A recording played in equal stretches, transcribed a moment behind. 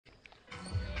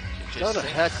Done a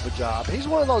heck of a job. He's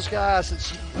one of those guys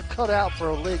that's cut out for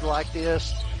a league like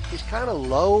this. He's kind of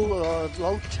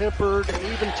low-tempered,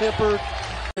 even-tempered.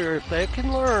 If they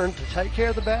can learn to take care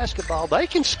of the basketball, they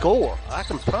can score. I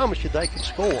can promise you they can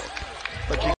score.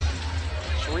 But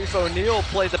Sharif O'Neal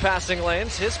played the passing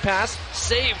lanes. His pass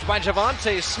saved by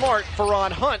Javonte Smart.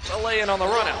 Feron Hunt a lay-in on the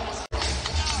run-out.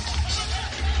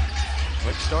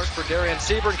 Quick start for Darian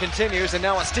Seaburn continues, and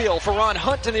now a steal. Feron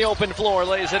Hunt in the open floor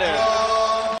lays it in.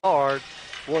 Hard,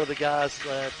 one of the guys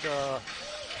that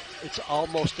it's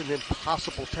almost an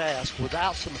impossible task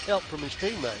without some help from his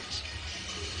teammates.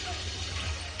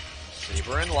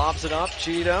 Seaburn lobs it up.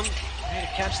 Cheatham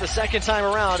catch the second time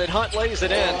around, and Hunt lays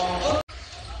it in.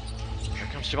 Here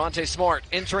comes Javonte Smart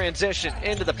in transition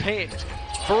into the paint.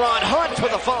 Feron Hunt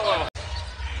with a follow.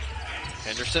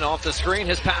 Henderson off the screen,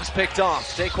 his pass picked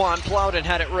off. Daquan Plowden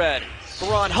had it read.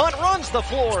 Feron Hunt runs the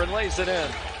floor and lays it in.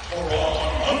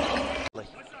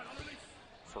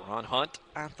 Feron Hunt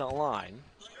at the line.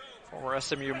 Former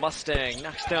SMU Mustang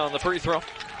knocks down the free throw.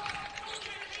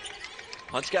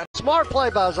 Hunt's got smart play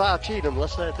by Isaiah Cheatham,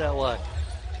 let's say it that way.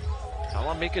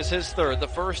 Alamika's his third, the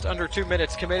first under 2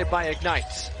 minutes committed by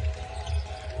Ignites.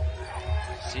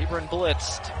 Seaburn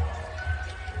blitzed.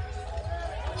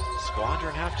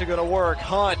 Squadron have to go to work.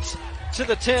 Hunt to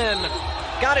the 10.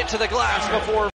 Got it to the glass before